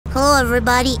Hello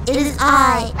everybody, it is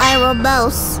I,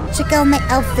 Ironmouse. Check out my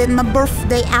outfit, my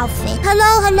birthday outfit.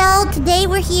 Hello. Today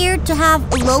we're here to have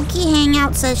a low-key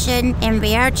hangout session in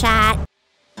VR chat.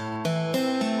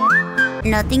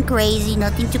 Nothing crazy,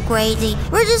 nothing too crazy.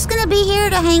 We're just gonna be here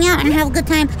to hang out and have a good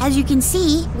time. As you can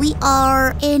see, we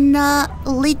are in a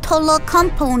little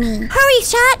company. Hurry,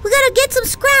 chat! We gotta get some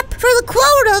scrap for the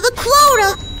quota,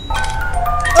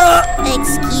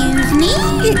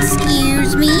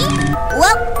 Excuse me?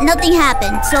 Well, nothing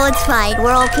happened, so it's fine.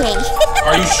 We're okay.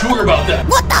 Are you sure about that?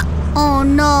 What the? Oh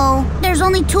no. There's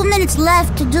only 2 minutes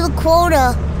left to do the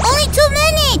quota. Only 2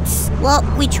 minutes! Well,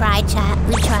 we tried, chat.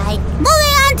 We tried.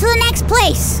 Moving on to the next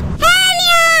place.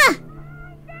 Hania!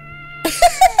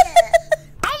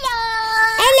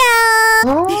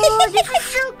 Hello! Oh, this is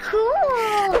so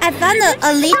cool! I found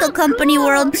a lethal company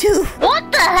world too.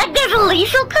 What the heck? There's a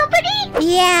lethal company?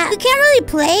 Yeah, you can't really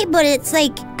play, but it's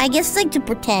like, I guess it's like to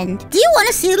pretend. Do you want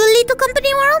to see the lethal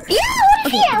company world? Yeah,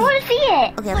 I want to see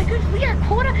it. Okay. Oh my goodness, we got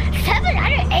quota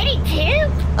 782.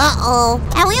 Uh-oh.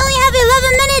 And we only have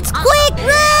 11 minutes. Quick,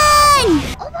 run!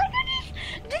 Oh my goodness,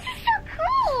 this is so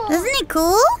cool. Isn't it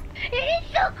cool? It is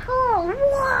so cool.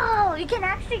 Whoa, you can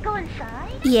actually go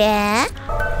inside? Yeah.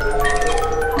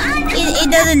 It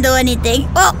doesn't do anything.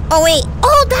 Oh wait.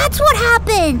 Oh, that's what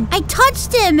happened. I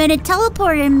touched him and it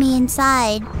teleported me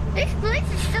inside. This place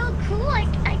is so cool. I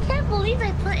can't believe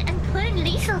I'm putting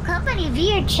lethal company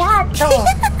via chat though.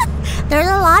 There's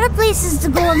a lot of places to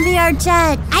go in VR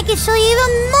chat. I can show you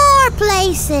even more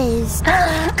places. I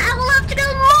would love to go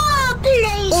more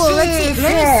places.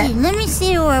 Oh, let me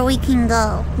see where we can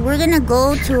go. We're gonna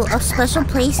go to a special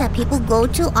place that people go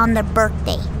to on their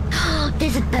birthday.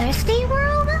 There's a birthday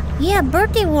world? Yeah,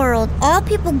 birthday world. All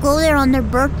people go there on their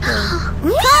birthday.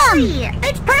 Really?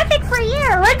 It's perfect for you.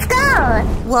 Let's go.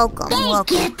 Welcome.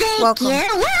 Thank you.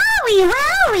 Where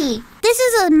are we? This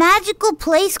is a magical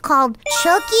place called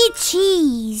Chuck E.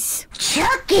 Cheese.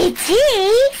 Chuck E.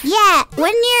 Cheese? Yeah,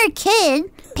 when you're a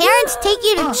kid, parents take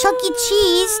you to Chuck E.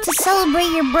 Cheese to celebrate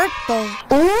your birthday.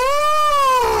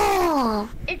 Ooh.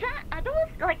 Are those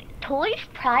like toys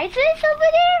prizes over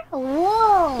there?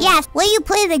 Whoa. Yes, when you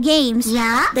play the games,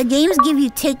 the games give you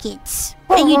tickets.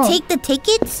 And you take the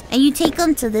tickets and you take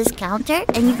them to this counter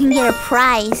and you can get a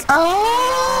prize.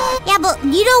 Oh. Yeah, but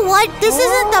you know what? This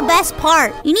isn't the best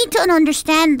part. You need to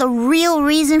understand the real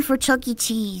reason for Chuck E.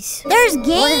 Cheese. There's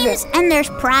games and there's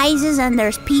prizes and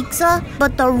there's pizza,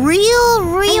 but the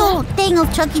real thing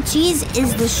of Chuck E. Cheese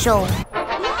is the show.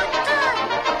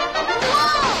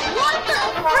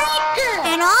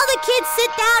 And all the kids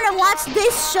sit down and watch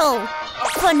this show.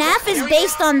 FNAF is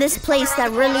based on this place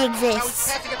that really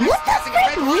exists. What the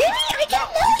frick? Really? I didn't know.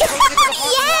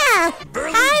 Yeah!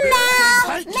 Hi,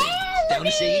 Mel!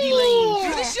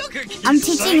 I'm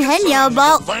teaching Henya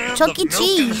about Chuck E.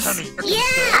 Cheese. Yeah,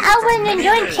 I want to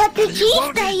join Chuck E.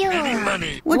 Cheese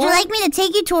there. Would you like me to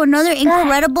take you to another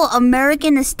incredible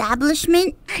American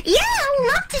establishment? Yeah, I would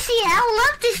love to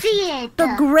see it. The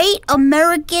great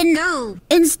American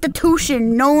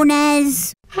institution known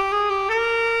as...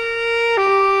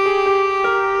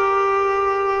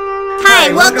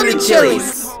 Hi, welcome to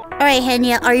Chili's. Alright,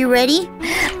 Henya, are you ready? Oh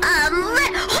my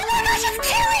gosh, it's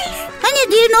Chili's! Henya,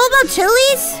 do you know about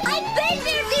Chili's? I've been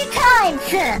there a few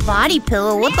times! Body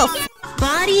pillow, what the f... A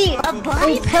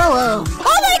body pillow.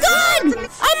 Oh my god!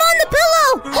 I'm on the pillow!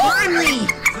 Holy!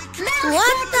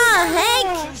 What the heck?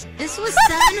 This was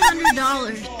 $700.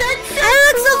 I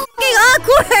look so fucking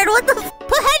awkward! What the f...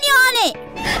 Put Henya on it!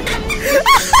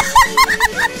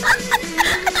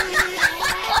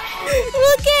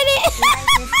 Look at it!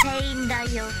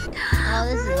 Oh,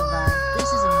 this is a vibe. This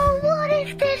is amazing. What is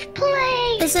this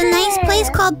place? It's a nice place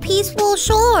called Peaceful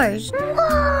Shores.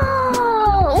 Whoa!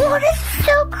 Oh, this is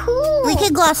so cool. We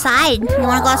could go outside. You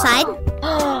wanna go outside?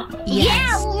 Yes. Yeah,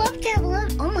 I would love to.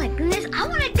 Oh my goodness, I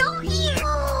wanna go here.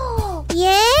 Oh.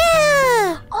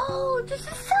 Yeah! Oh, this is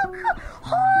so cool.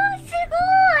 Oh, it's so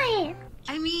good.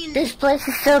 I mean, This place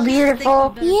is so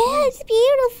beautiful. Yeah, it's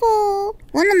beautiful.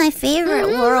 One of my favorite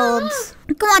worlds.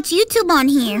 You can watch YouTube on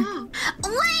here.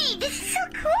 Wait, this is so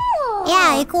cool.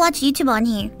 Yeah, you can watch YouTube on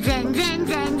here. Zen. Zen,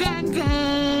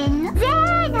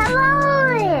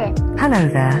 hello. Hello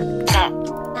there.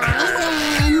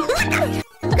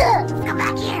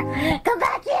 Come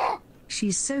back here.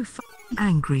 She's so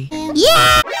angry.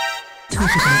 Yeah! Talk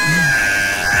about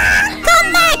me.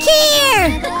 Come back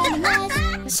here!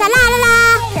 Sha-la-la-la!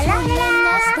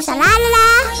 Sha-la-la-la!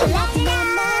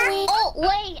 Oh,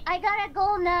 wait, I gotta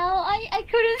go now. I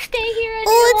couldn't stay here any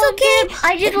Oh, it's longer. okay.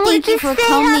 I just Thank wanted you to for say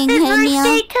coming, happy Henya.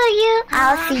 birthday to you.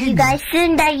 I'll see you guys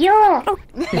soon, Dayo.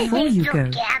 Before you go,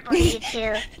 Gamble, you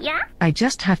two. Yeah? I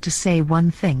just have to say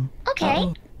one thing.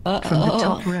 Okay. From the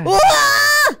top row.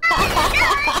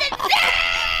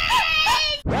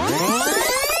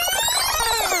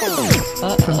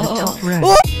 From the top row.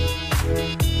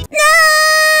 No!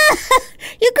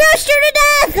 You crushed her to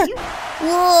death! Whoa!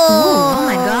 Oh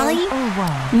my golly. Oh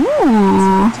wow.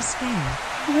 Ooh. To scale.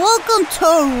 Welcome to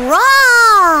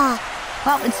Raw!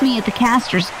 Well, it's me at the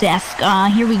caster's desk.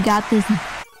 Here we got this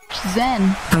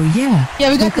Zen. Oh yeah.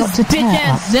 Yeah, we got We've this to tear bitch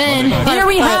up. ass Zen. Here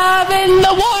we have in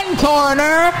the one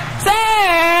corner,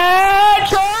 Zen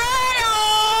Trio!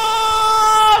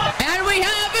 And we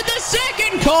have in the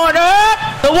second corner,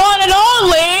 the one and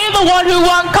only, the one who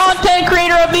won Content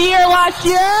Creator of the Year last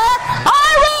year,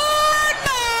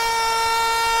 Ironmouse!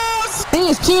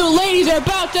 These two ladies are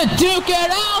about to duke it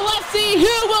out. Let's see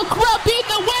who will beat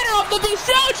the winner of the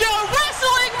VShojo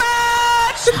wrestling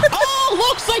match! Oh,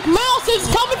 looks like Mouse is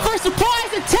coming for a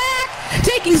surprise attack,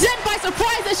 taking Zen by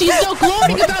surprise as she's so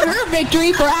gloating about her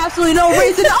victory for absolutely no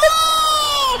reason.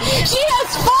 Oh! She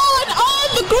has fallen on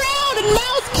the ground and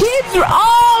Mouse kids are...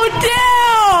 Oh,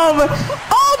 damn!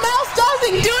 Oh, Mouse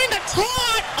doesn't doing the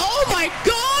taunt! Oh my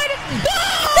god!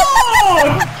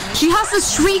 No! She has a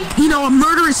shriek, you know, a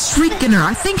murderous shriek in her.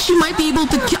 I think she might be able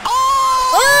to kill...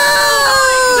 Oh!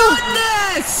 My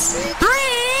goodness! 3,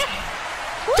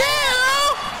 2,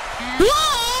 1...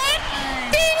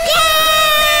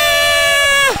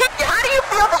 How do you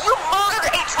feel that you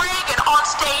murdered a dragon on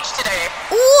stage today?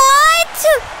 What?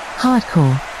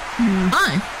 Hardcore.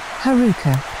 Hi.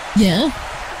 Haruka. Yeah?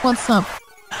 What's up?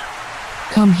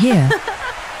 Come here.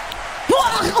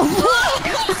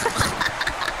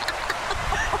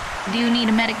 Do you need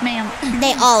a medic, ma'am?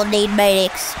 They all need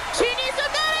medics. She needs a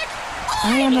medic!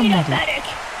 I am a medic.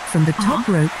 From the top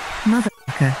rope,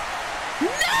 motherfucker.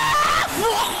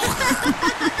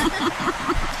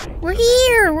 We're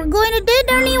here. We're going to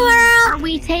Disney World. Are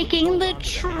we taking the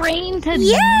train to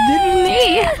Yeah!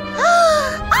 Disney?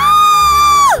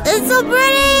 Oh, it's so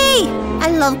pretty. I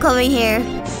love coming here.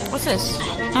 What's this?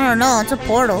 I don't know. It's a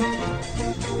portal.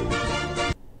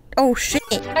 Oh shit.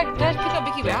 Did I pick up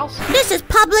Mickey Mouse? This is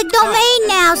public domain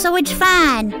now, so it's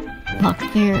fine. Look,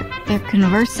 they're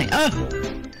conversing.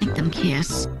 Make them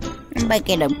kiss. I'm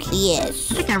making them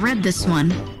kiss. I think I read this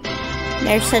one.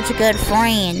 They're such good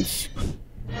friends.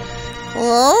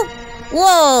 Hello?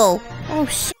 Whoa! Oh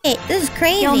shit, this is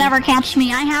crazy. You'll never catch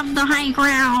me. I have the high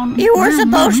ground. You were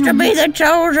supposed to be the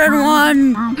chosen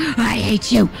one. I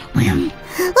hate you.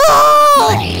 Oh!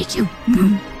 I hate you.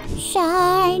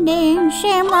 Shining,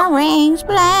 shimmering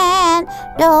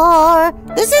splendor.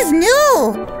 This is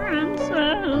new.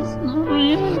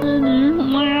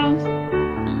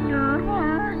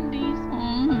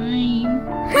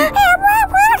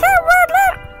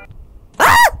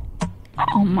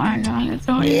 Oh my god, it's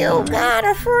so You got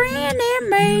a friend in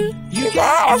me. You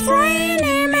got a friend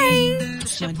in me.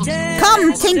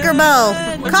 Come, Tinkerbell.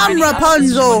 Come,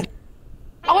 Rapunzel.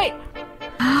 Oh, wait.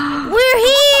 We're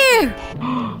here.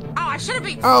 Oh, I should have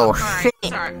been. Oh, Alright, shit.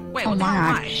 sorry. Wait, Oh what's my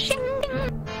on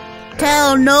god.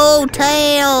 Tell no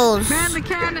tales. Man the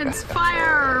cannons,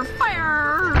 fire!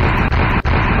 Fire!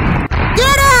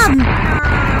 Get him!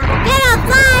 Get him!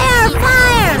 Fire!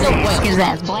 Fire! His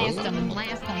ass, blast him,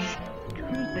 blast him.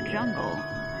 The jungle.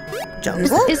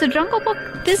 Jungle? Is the Jungle Book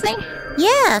Disney?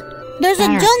 Yeah. There's a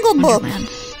Or Jungle Book. Wonderland?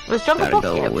 Let's jump Gotta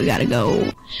go. We gotta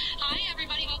go.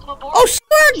 Oh,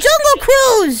 sure, Jungle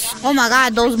Cruise! Oh my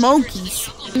god, those monkeys.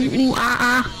 Ooh,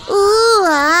 ah, Ooh,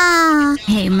 ah.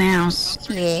 Hey, mouse.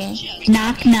 Yeah.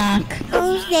 Knock, knock.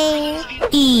 Who's there?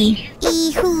 E.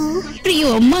 Ee-hoo. Are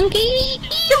you a monkey?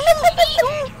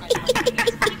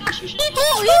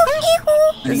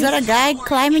 Is that a guy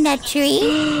climbing that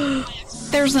tree?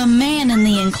 There's a man in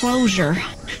the enclosure.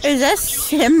 Is that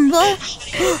Simba?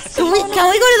 Can we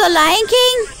go to the Lion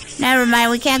King? Never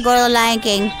mind, we can't go to the Lion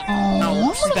King.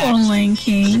 Oh, Lion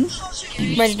King.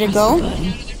 Ready to go?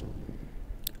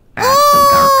 Ah, it's so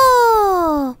dark.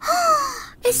 Oh!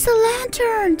 It's the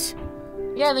lanterns!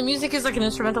 Yeah, the music is like an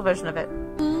instrumental version of it.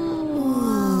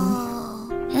 Whoa.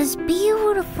 It's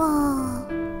beautiful.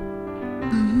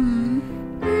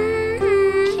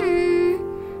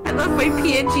 I love my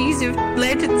PNGs of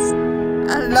lanterns.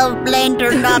 I love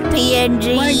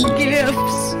lantern.png. My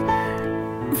gifts.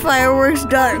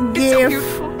 Fireworks.gif. It's so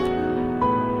beautiful.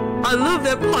 I love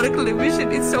that particle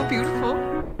emission. It's so beautiful.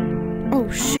 Oh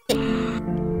shit.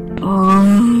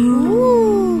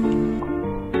 Ooh.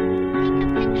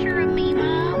 Picture of me,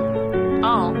 Mom.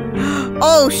 Oh.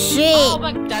 Oh shit. Oh,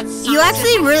 but that's You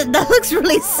actually that looks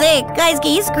really sick. Guys,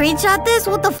 can you screenshot this?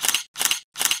 What the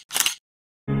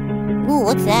Ooh,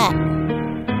 what's that?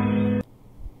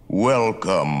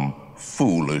 Welcome,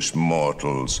 foolish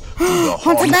mortals, to the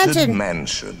Haunted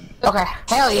Mansion. Okay,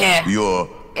 hell yeah. Your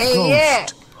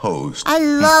ghost host. I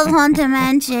love Haunted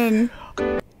Mansion.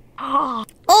 Oh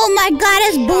my god,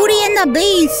 it's Booty and the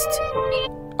Beast.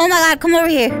 Oh my god, come over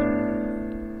here.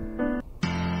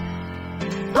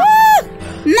 Oh,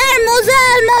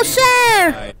 Mademoiselle, mon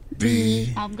cher.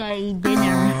 I'm gonna eat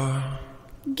dinner.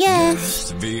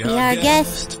 Guest, be our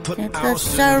guest. It's the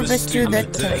service to the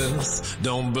taste.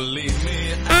 Don't believe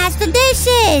me. Ask the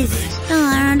dishes.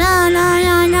 No, no, no,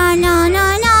 no, no, no,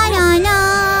 no, no, no.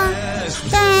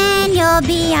 Then you'll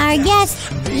be our guest.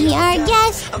 Be our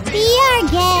guest. Be our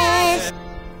guest.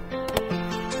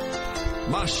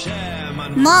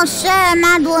 Mon cher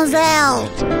mademoiselle.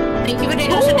 Thank you for the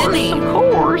Disney.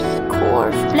 Of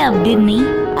course. Love Disney.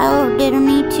 I love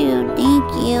Disney too.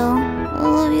 Thank you. I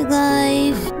love you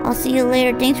guys. I'll see you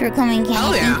later. Thanks for coming, Kenny.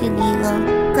 Oh, yeah. Thank you,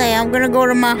 Lila. Okay, I'm gonna go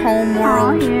to my home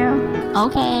world.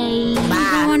 Okay.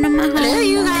 Bye. Going to my home Love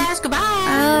you world. guys. Goodbye.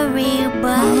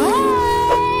 Everybody.